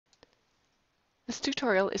This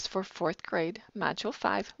tutorial is for 4th grade, Module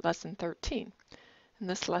 5, Lesson 13. In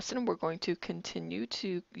this lesson, we're going to continue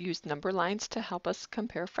to use number lines to help us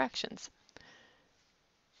compare fractions.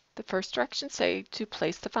 The first directions say to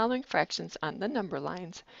place the following fractions on the number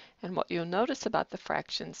lines, and what you'll notice about the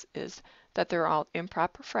fractions is that they're all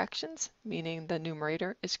improper fractions, meaning the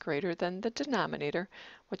numerator is greater than the denominator,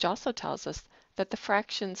 which also tells us that the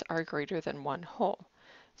fractions are greater than one whole.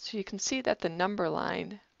 So you can see that the number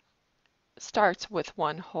line starts with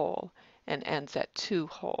one whole and ends at two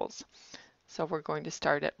wholes. So we're going to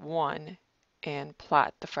start at 1 and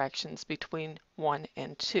plot the fractions between 1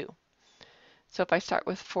 and 2. So if I start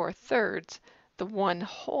with 4/3, the 1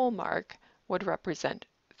 whole mark would represent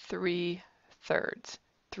 3/3.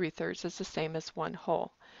 3/3 is the same as 1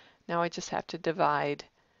 whole. Now I just have to divide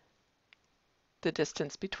the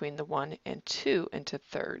distance between the 1 and 2 into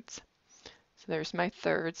thirds. So there's my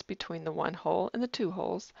thirds between the 1 whole and the 2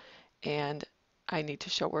 wholes, and I need to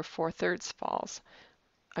show where 4/3 falls.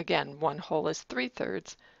 Again, 1 whole is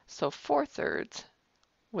 3/3, so 4/3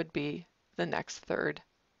 would be the next third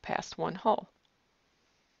past 1 whole.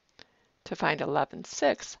 To find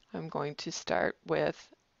 11/6, I'm going to start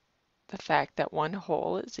with the fact that 1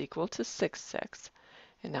 whole is equal to 6/6,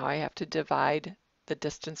 and now I have to divide the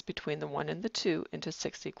distance between the 1 and the 2 into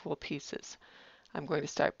 6 equal pieces. I'm going to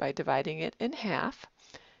start by dividing it in half,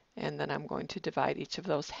 and then I'm going to divide each of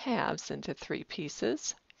those halves into 3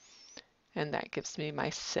 pieces, and that gives me my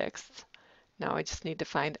 6th. Now I just need to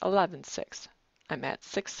find 11/6. I'm at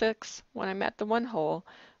 6/6 when I'm at the 1 whole,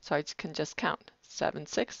 so I can just count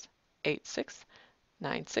 7/6, 8/6,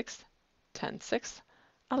 9/6, 10/6,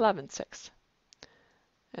 11/6.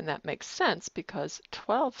 And that makes sense because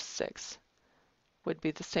 12/6 would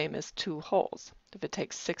be the same as 2 wholes. If it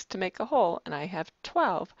takes 6 to make a whole and I have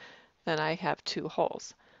 12, then I have 2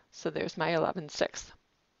 wholes. So there's my 11/6.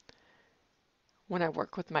 When I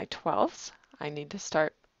work with my 12ths, I need to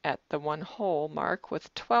start at the 1 whole mark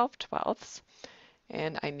with 12/12ths,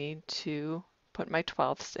 and I need to put my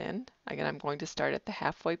 12ths in. Again, I'm going to start at the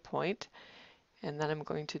halfway point, and then I'm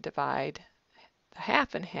going to divide the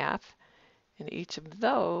half in half, and each of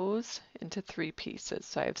those into 3 pieces.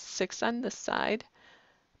 So I have 6 on this side.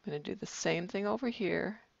 I'm going to do the same thing over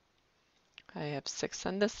here. I have 6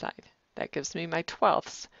 on this side. That gives me my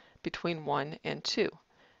 12ths between 1 and 2.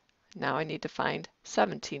 Now I need to find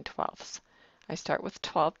 17/12ths. I start with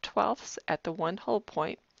 12/12ths at the 1 whole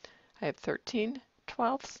point. I have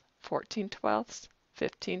 13/12ths, 14/12ths,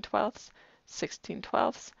 15/12ths,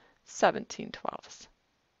 16/12ths, 17/12ths.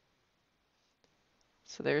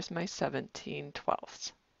 So there's my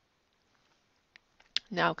 17/12ths.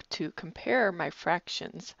 Now to compare my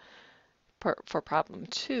fractions for problem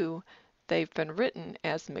 2, they've been written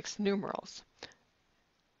as mixed numerals.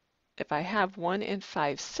 If I have 1 and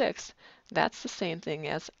 5/6, that's the same thing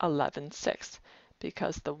as 11/6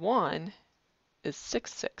 because the 1 is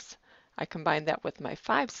 6/6. I combine that with my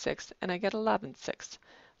 5/6 and I get 11/6.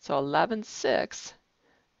 So 11/6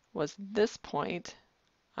 was this point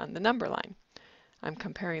on the number line. I'm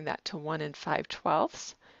comparing that to 1 and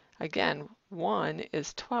 5/12ths. Again, 1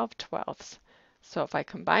 is 12/12ths. So if I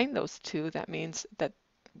combine those two, that means that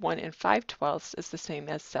 1 and 5/12ths is the same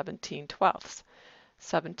as 17/12ths.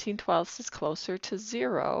 17/12ths is closer to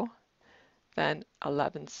 0 than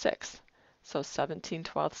 11/6. So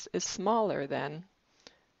 17/12ths is smaller than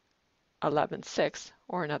 11/6,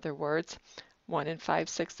 or in other words, 1 and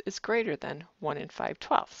 5/6 is greater than 1 and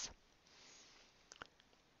 5/12ths.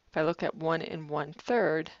 If I look at 1 and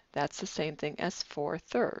 1/3, that's the same thing as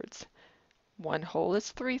 4/3. 1 whole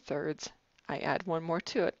is 3/3. I add 1 more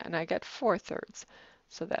to it and I get 4/3.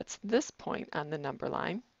 So that's this point on the number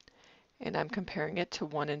line. And I'm comparing it to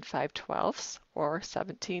 1 and 5/12ths, or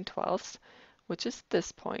 17/12ths, which is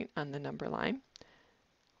this point on the number line.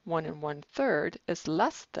 1 and 1/3 is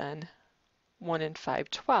less than 1 and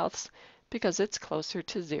 5/12ths because it's closer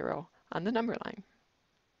to 0 on the number line.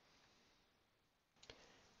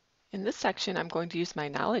 In this section, I'm going to use my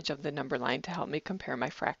knowledge of the number line to help me compare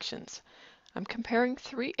my fractions. I'm comparing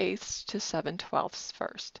 3/8 to 7/12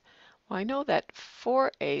 first. Well, I know that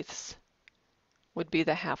 4/8 would be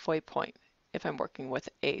the halfway point if I'm working with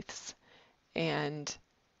eighths, and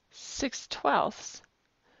 6/12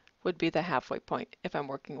 would be the halfway point if I'm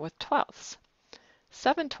working with 12ths.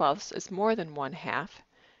 7/12 is more than 1/2.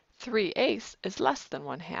 3/8 is less than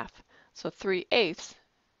 1/2. So 3/8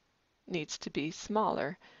 needs to be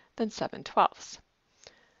smaller than 7/12.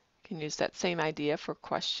 You can use that same idea for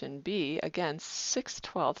question B. Again,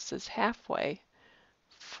 6/12 is halfway.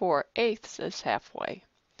 4/8 is halfway.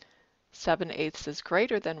 7/8 is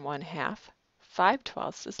greater than 1/2.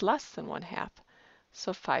 5/12 is less than 1/2.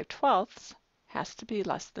 So 5/12 has to be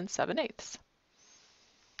less than 7/8.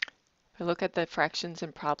 If I look at the fractions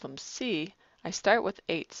in problem C, I start with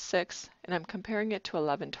 8/6 and I'm comparing it to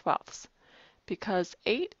 11/12. Because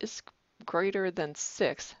 8 is greater than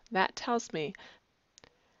 6, that tells me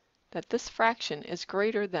that this fraction is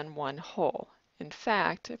greater than 1 whole. In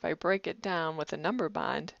fact, if I break it down with a number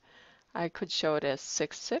bond, I could show it as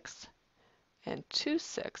 6/6 and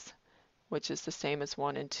 2/6, which is the same as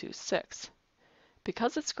 1 and 2/6.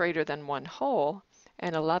 Because it's greater than 1 whole,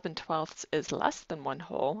 and 11/12 is less than 1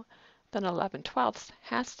 whole, then 11/12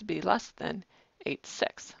 has to be less than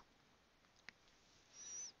 8/6.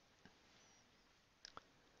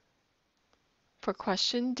 For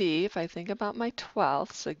question D, if I think about my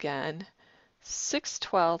twelfths again,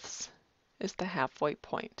 6/12 is the halfway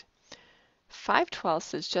point.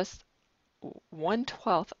 5/12 is just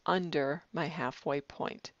 1/12 under my halfway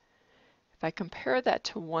point. If I compare that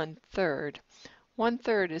to 1/3,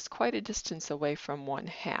 1/3 is quite a distance away from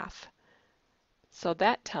 1/2. So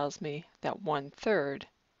that tells me that 1/3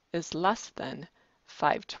 is less than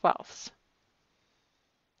 5/12.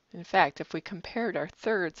 In fact, if we compared our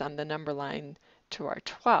thirds on the number line to our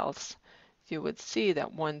twelfths, you would see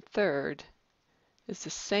that 1/3 is the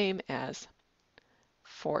same as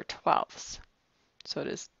 4/12. So it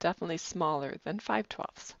is definitely smaller than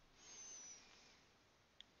 5/12.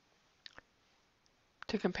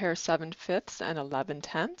 To compare 7/5 and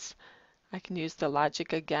 11/10, I can use the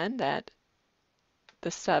logic again that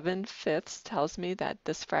the 7/5 tells me that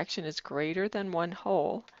this fraction is greater than 1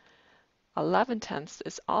 whole. 11/10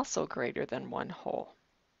 is also greater than 1 whole.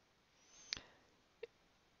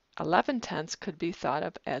 11/10 could be thought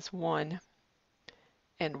of as 1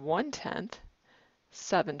 and 1/10.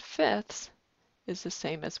 7/5 is the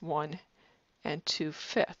same as 1 and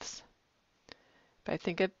 2/5. If I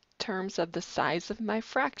think in terms of the size of my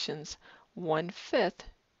fractions, 1/5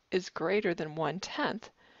 is greater than 1/10,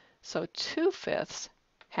 so 2/5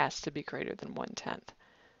 has to be greater than 1/10.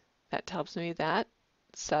 That tells me that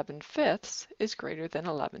 7/5 is greater than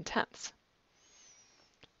 11/10.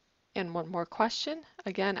 And one more question.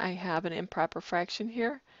 Again, I have an improper fraction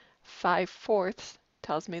here. 5/4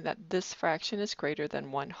 tells me that this fraction is greater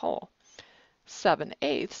than 1 whole.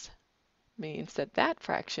 7/8 means that that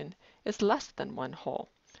fraction is less than 1 whole.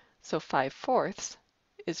 So 5/4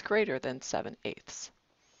 is greater than 7/8.